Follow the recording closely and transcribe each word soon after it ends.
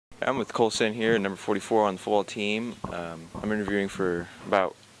I'm with Colson here, number 44 on the football team. I'm interviewing for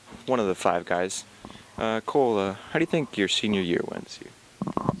about one of the five guys. Cole, how do you think your senior year went this year?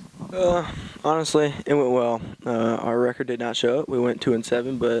 Honestly, it went well. Our record did not show it. We went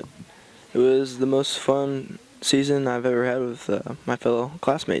 2-7, but it was the most fun season I've ever had with my fellow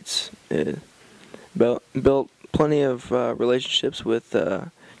classmates. It built plenty of relationships with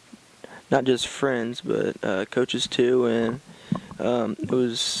not just friends, but coaches too, and it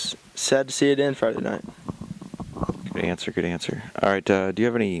was sad to see it end Friday night. Good answer, good answer. All right, do you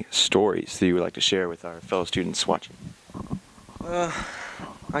have any stories that you would like to share with our fellow students watching?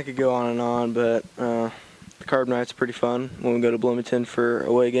 I could go on and on, but the Carb Night's pretty fun. When we go to Bloomington for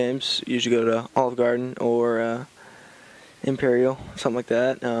away games, usually go to Olive Garden or Imperial, something like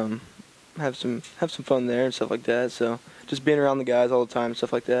that. Have some fun there and stuff like that. So just being around the guys all the time,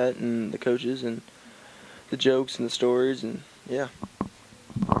 stuff like that, and the coaches and the jokes and the stories, and yeah.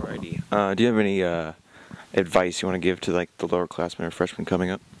 Alrighty. Do you have any advice you want to give to like the lower classmen or freshmen coming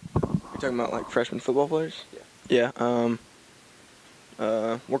up? You're talking about like freshman football players? Yeah.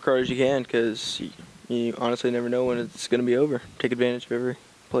 Work hard as you can, because you honestly never know when it's going to be over. Take advantage of every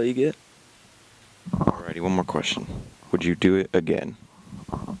play you get. Alrighty, one more question. Would you do it again?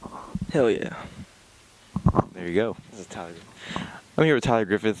 Hell yeah. There you go. This is Tyler. I'm here with Tyler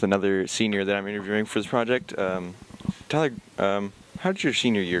Griffith, another senior that I'm interviewing for this project. Tyler, how did your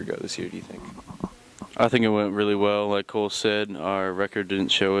senior year go this year, do you think? I think it went really well. Like Cole said, our record didn't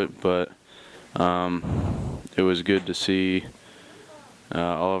show it, but it was good to see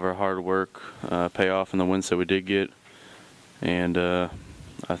all of our hard work pay off in the wins that we did get, and I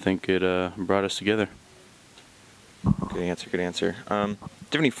think it brought us together. Good answer, good answer. Do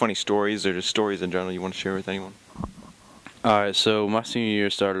you have any funny stories or just stories in general you want to share with anyone? Alright, so my senior year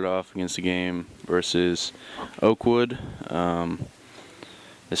started off against a game versus Oakwood.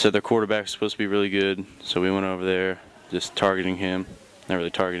 They said their quarterback was supposed to be really good, so we went over there just targeting him. Not really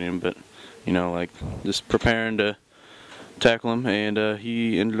targeting him, but, you know, like just preparing to tackle him, and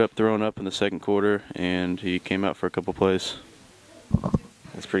he ended up throwing up in the second quarter, and he came out for a couple plays.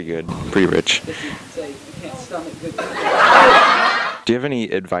 That's pretty good, pretty rich. Do you have any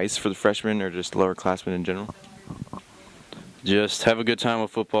advice for the freshmen or just lower classmen in general? Just have a good time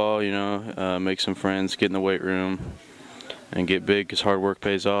with football, you know, make some friends, get in the weight room, and get big, because hard work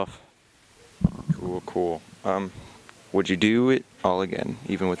pays off. Cool, cool. Would you do it all again,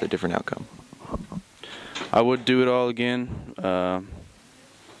 even with a different outcome? I would do it all again.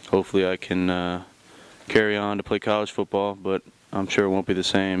 Hopefully I can carry on to play college football, but I'm sure it won't be the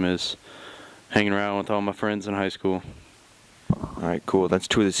same as hanging around with all my friends in high school. All right, cool. That's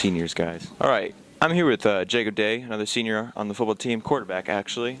two of the seniors, guys. All right, I'm here with Jacob Day, another senior on the football team, quarterback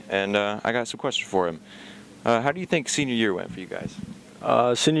actually, and I got some questions for him. How do you think senior year went for you guys?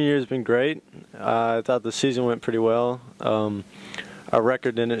 Senior year has been great. I thought the season went pretty well. Our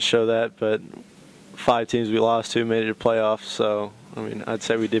record didn't show that, but 5 teams we lost to made it to playoffs, so I mean, I'd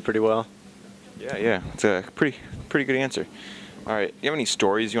say we did pretty well. Yeah, it's a pretty good answer. All right, do you have any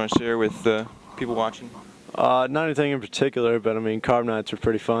stories you want to share with people watching? Not anything in particular, but I mean, Carb Nights are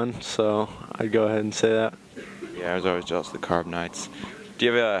pretty fun, so I'd go ahead and say that. Yeah, I was always jealous of the Carb Nights. Do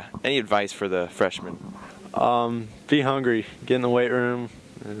you have any advice for the freshmen? Be hungry, get in the weight room,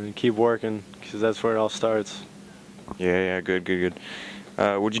 and keep working, because that's where it all starts. Yeah, good.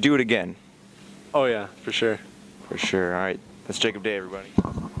 Would you do it again? Oh yeah, for sure. For sure. All right, that's Jacob Day, everybody.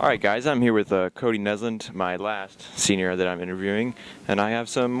 All right, guys, I'm here with Cody Nesland, my last senior that I'm interviewing, and I have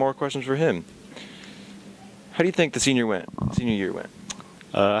some more questions for him. How do you think the senior year went?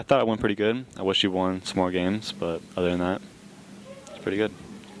 I thought it went pretty good. I wish you won some more games, but other than that, it's pretty good.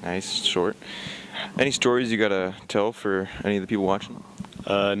 Nice, short. Any stories you gotta tell for any of the people watching?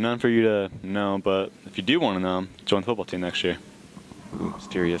 None for you to know, but if you do want to know, join the football team next year. Ooh,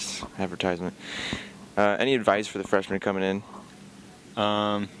 mysterious advertisement. Any advice for the freshmen coming in?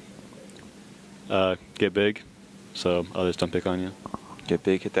 Get big, so others don't pick on you. Get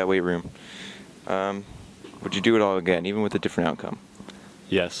big, hit that weight room. Would you do it all again, even with a different outcome?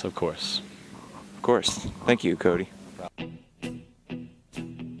 Yes, of course. Of course. Thank you, Cody.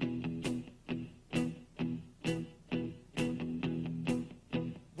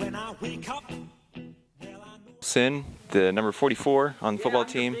 Sin, the number 44 on the football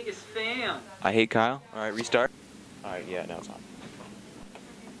team. I'm the biggest fan. I hate Kyle. All right, restart. All right, yeah, now it's on.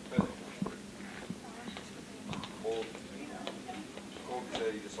 Cole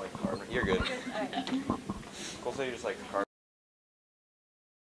said you just like carbon. You're good. Cole said you just like carbon.